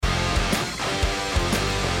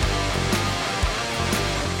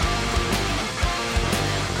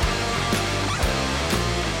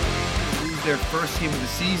their first game of the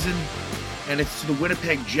season, and it's to the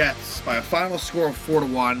Winnipeg Jets by a final score of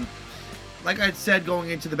 4-1. Like I'd said going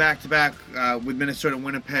into the back-to-back with Minnesota and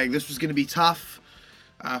Winnipeg, this was going to be tough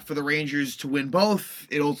for the Rangers to win both.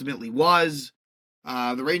 It ultimately was.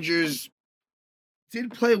 The Rangers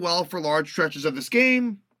did play well for large stretches of this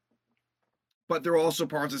game, but there were also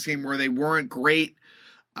parts of this game where they weren't great.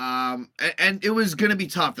 And it was going to be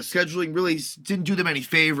tough. The scheduling really didn't do them any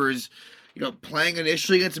favors. You know, playing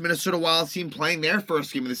initially against the Minnesota Wild team, playing their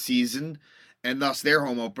first game of the season, and thus their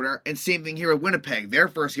home opener. And same thing here at Winnipeg, their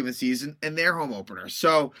first game of the season and their home opener.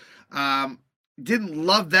 So, didn't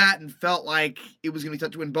love that and felt like it was going to be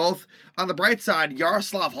tough to win both. On the bright side,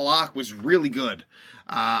 Yaroslav Halak was really good.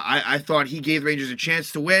 I thought he gave the Rangers a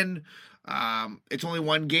chance to win. It's only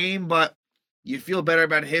one game, but you feel better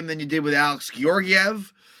about him than you did with Alex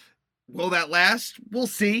Georgiev. Will that last? We'll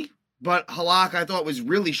see. But Halak, I thought, was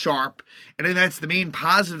really sharp. And I think that's the main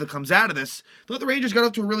positive that comes out of this. Thought the Rangers got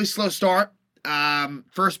off to a really slow start.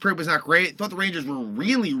 First period was not great. Thought the Rangers were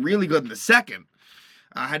really, really good in the second.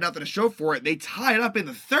 Had nothing to show for it. They tied up in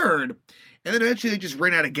the third. And then eventually they just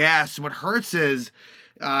ran out of gas. And what hurts is,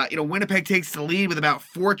 Winnipeg takes the lead with about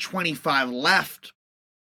 4:25 left.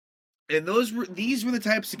 And these were the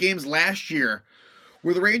types of games last year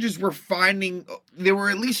where the Rangers were they were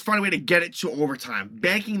at least finding a way to get it to overtime,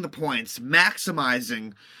 banking the points,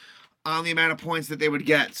 maximizing on the amount of points that they would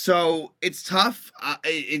get. So it's tough.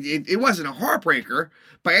 It wasn't a heartbreaker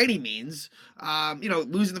by any means.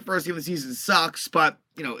 Losing the first game of the season sucks, but,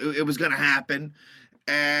 it was going to happen.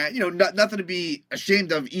 Nothing to be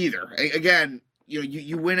ashamed of either. Again,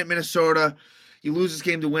 you win at Minnesota, you lose this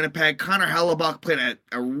game to Winnipeg. Connor Hellebuyck played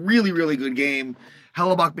a really, really good game.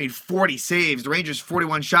 Hellebuyck made 40 saves. The Rangers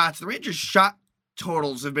 41 shots. The Rangers shot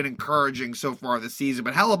totals have been encouraging so far this season,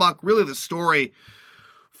 but Hellebuyck really the story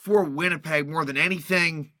for Winnipeg more than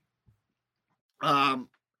anything.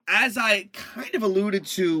 As I kind of alluded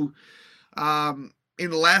to in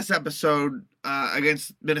the last episode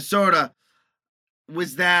against Minnesota,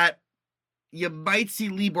 was that you might see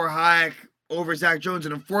Libor Hajek over Zach Jones,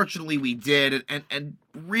 and unfortunately we did. And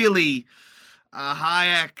really,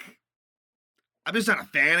 Hajek, I'm just not a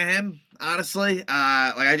fan of him, honestly.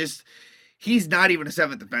 He's not even a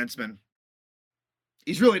seventh defenseman.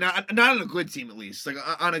 He's really not on a good team, at least. Like,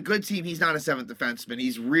 on a good team, he's not a seventh defenseman.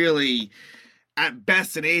 He's really, at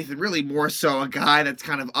best, an eighth, and really more so a guy that's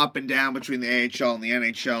kind of up and down between the AHL and the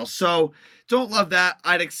NHL. So, don't love that.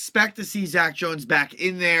 I'd expect to see Zach Jones back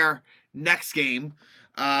in there next game.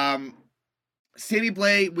 Sammy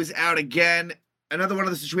Blais was out again. Another one of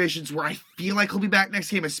the situations where I feel like he'll be back next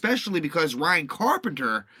game, especially because Ryan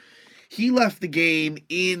Carpenter, he left the game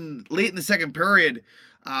late in the second period.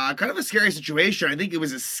 Kind of a scary situation. I think it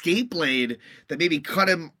was a skate blade that maybe cut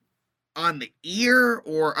him on the ear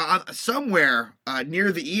or somewhere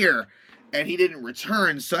near the ear, and he didn't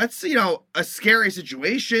return. So that's, a scary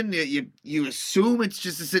situation. You assume it's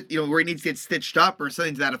just where he needs to get stitched up or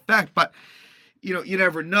something to that effect, but you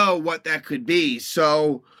never know what that could be.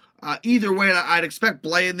 So either way, I'd expect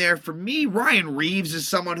Blais in there. For me, Ryan Reeves is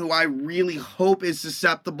someone who I really hope is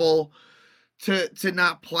susceptible to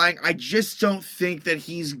not playing. I just don't think that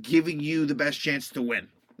he's giving you the best chance to win.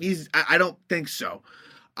 I don't think so.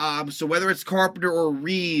 So whether it's Carpenter or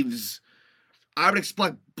Reeves, I would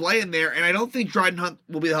expect Blais in there, and I don't think Dryden Hunt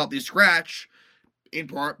will be the healthiest scratch, in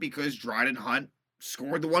part because Dryden Hunt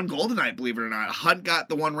scored the one goal tonight, believe it or not. Hunt got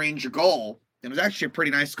the one Ranger goal. It was actually a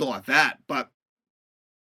pretty nice goal at that, but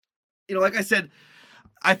like I said,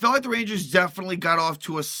 I felt like the Rangers definitely got off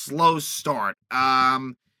to a slow start.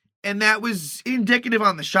 And that was indicative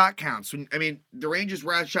on the shot counts. The Rangers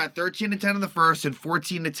were outshot 13-10 in the first and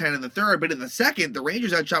 14-10 in the third, but in the second, the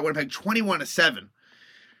Rangers outshot Winnipeg 21-7.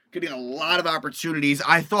 Getting a lot of opportunities.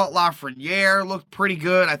 I thought Lafreniere looked pretty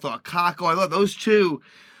good. I thought Kakko. I thought those two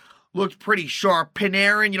looked pretty sharp.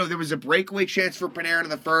 Panarin, there was a breakaway chance for Panarin in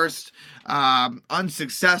the first.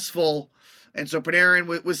 Unsuccessful. And so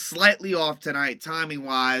Panarin was slightly off tonight,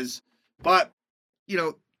 timing-wise. But,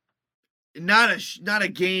 not a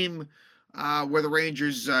game where the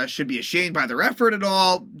Rangers should be ashamed by their effort at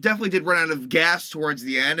all. Definitely did run out of gas towards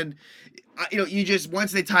the end. And,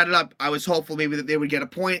 once they tied it up, I was hopeful maybe that they would get a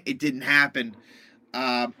point. It didn't happen.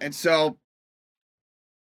 And so,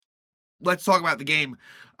 let's talk about the game.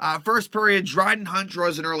 First period, Dryden Hunt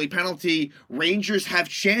draws an early penalty. Rangers have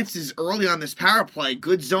chances early on this power play.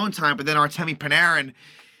 Good zone time, but then Artemi Panarin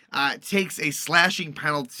takes a slashing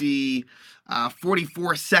penalty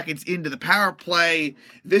 44 seconds into the power play.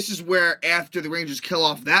 This is where, after the Rangers kill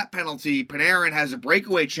off that penalty, Panarin has a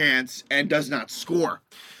breakaway chance and does not score.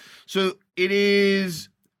 So it is,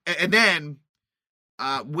 and then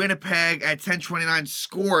Winnipeg at 10:29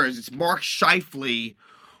 scores. It's Mark Scheifele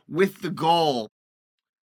with the goal.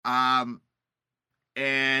 And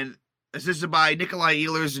assisted by Nikolai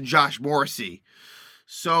Ehlers and Josh Morrissey.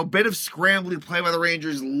 So a bit of scrambling play by the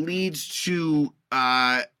Rangers leads to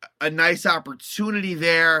a nice opportunity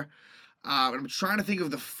there. I'm trying to think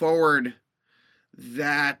of the forward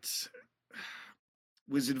that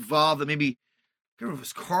was involved. That maybe, I don't know if it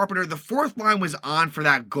was Carpenter. The fourth line was on for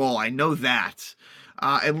that goal. I know that.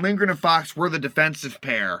 And Lindgren and Fox were the defensive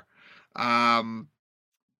pair.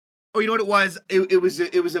 Oh, you know what it was? It was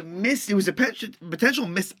a potential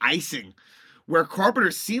missed icing, where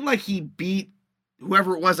Carpenter seemed like he beat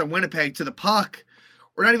whoever it was on Winnipeg to the puck,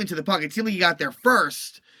 or not even to the puck. It seemed like he got there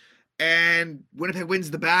first, and Winnipeg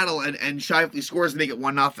wins the battle, and Scheifele scores to make it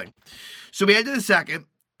 1-0. So we head to the second,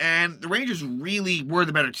 and the Rangers really were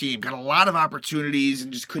the better team. Got a lot of opportunities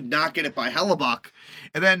and just could not get it by Hellebuck.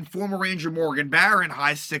 And then former Ranger Morgan Barron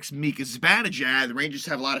high sticks Mika Zibanejad. The Rangers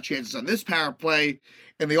have a lot of chances on this power play,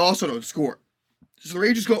 and they also don't score. So the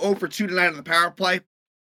Rangers go 0 for 2 tonight on the power play.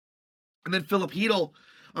 And then Philip Hedl,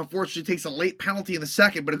 unfortunately, takes a late penalty in the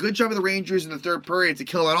second, but a good job of the Rangers in the third period to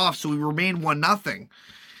kill that off, so we remain 1-0.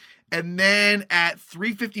 And then at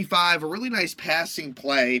 3:55, a really nice passing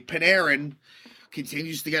play. Panarin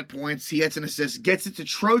continues to get points. He gets an assist, gets it to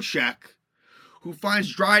Trocheck, who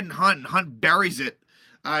finds Dryden Hunt, and Hunt buries it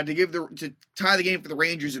to tie the game for the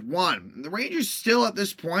Rangers at 1. And the Rangers still at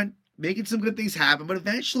this point making some good things happen, but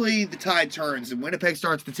eventually the tide turns and Winnipeg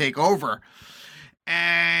starts to take over,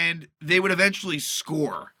 and they would eventually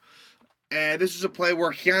score. And this is a play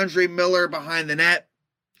where Keandre Miller behind the net.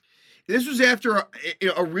 This was after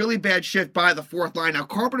a really bad shift by the fourth line. Now,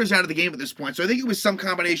 Carpenter's out of the game at this point, so I think it was some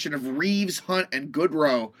combination of Reeves, Hunt, and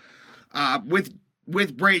Goodrow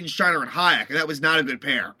with Braden Schneider and Hayek, and that was not a good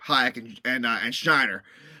pair, Hayek and Schneider.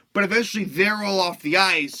 But eventually, they're all off the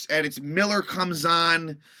ice, and it's Miller comes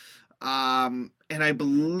on, and I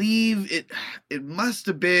believe it must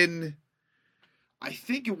have been, I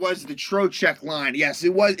think it was the Trocheck line. Yes,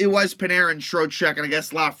 it was Panarin, Trocheck, and I guess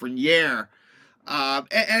Lafreniere.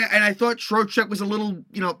 And I thought Trocheck was a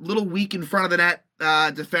little weak in front of the net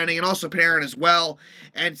defending, and also Panarin as well.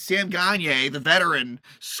 And Sam Gagner, the veteran,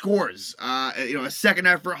 scores. A second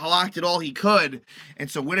effort. Halak did all he could, and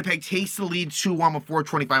so Winnipeg takes the lead 2-1 with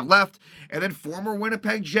 4:25 left. And then former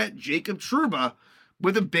Winnipeg Jet Jacob Trouba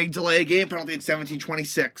with a big delay game penalty at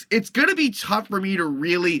 17:26. It's gonna be tough for me to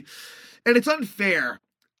really, and it's unfair.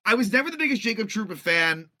 I was never the biggest Jacob Trouba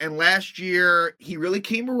fan, and last year he really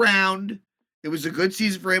came around. It was a good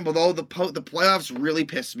season for him, although the playoffs really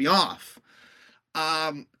pissed me off.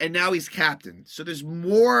 And now he's captain. So there's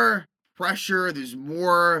more pressure. There's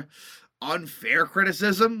more unfair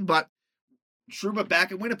criticism. But Trouba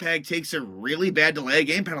back in Winnipeg takes a really bad delay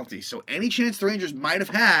game penalty. So any chance the Rangers might have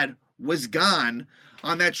had was gone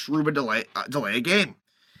on that Trouba delay game.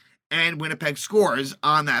 And Winnipeg scores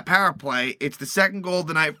on that power play. It's the second goal of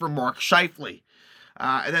the night for Mark Scheifele.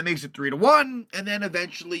 And that makes it 3-1, and then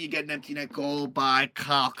eventually you get an empty net goal by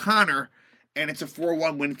Kyle Connor, and it's a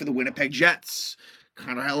 4-1 win for the Winnipeg Jets.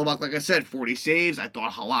 Connor Hellebuck, like I said, 40 saves. I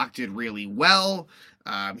thought Halak did really well.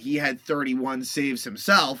 He had 31 saves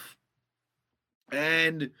himself.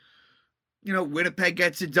 And, Winnipeg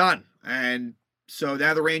gets it done. And so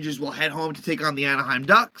now the Rangers will head home to take on the Anaheim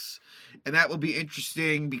Ducks. And that will be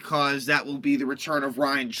interesting because that will be the return of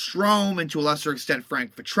Ryan Strome and to a lesser extent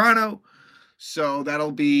Frank Vatrano. So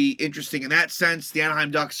that'll be interesting in that sense. The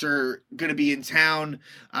Anaheim Ducks are going to be in town.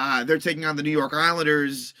 They're taking on the New York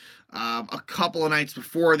Islanders a couple of nights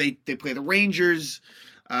before they play the Rangers.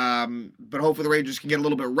 But hopefully the Rangers can get a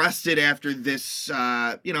little bit rested after this,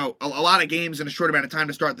 a lot of games in a short amount of time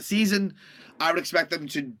to start the season. I would expect them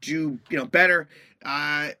to do, better.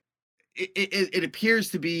 It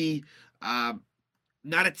appears to be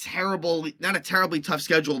not a terribly tough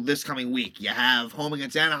schedule this coming week. You have home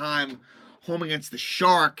against Anaheim, home against the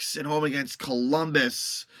Sharks, and home against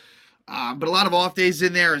Columbus. But a lot of off days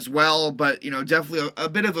in there as well. But, definitely a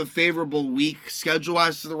bit of a favorable week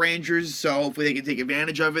schedule-wise for the Rangers. So hopefully they can take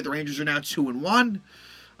advantage of it. The Rangers are now 2-1.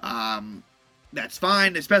 That's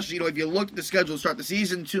fine, especially, if you look at the schedule to start the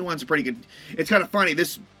season, 2-1's a pretty good. It's kind of funny.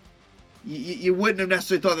 This, you wouldn't have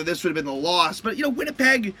necessarily thought that this would have been the loss. But,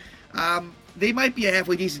 Winnipeg, they might be a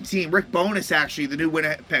halfway decent team. Rick Bowness, actually, the new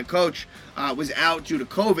Winnipeg coach, was out due to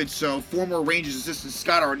COVID, so former Rangers assistant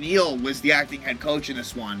Scott Arniel was the acting head coach in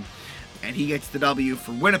this one, and he gets the W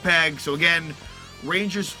for Winnipeg. So again,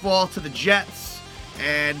 Rangers fall to the Jets,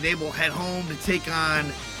 and they will head home to take on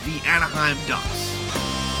the Anaheim Ducks.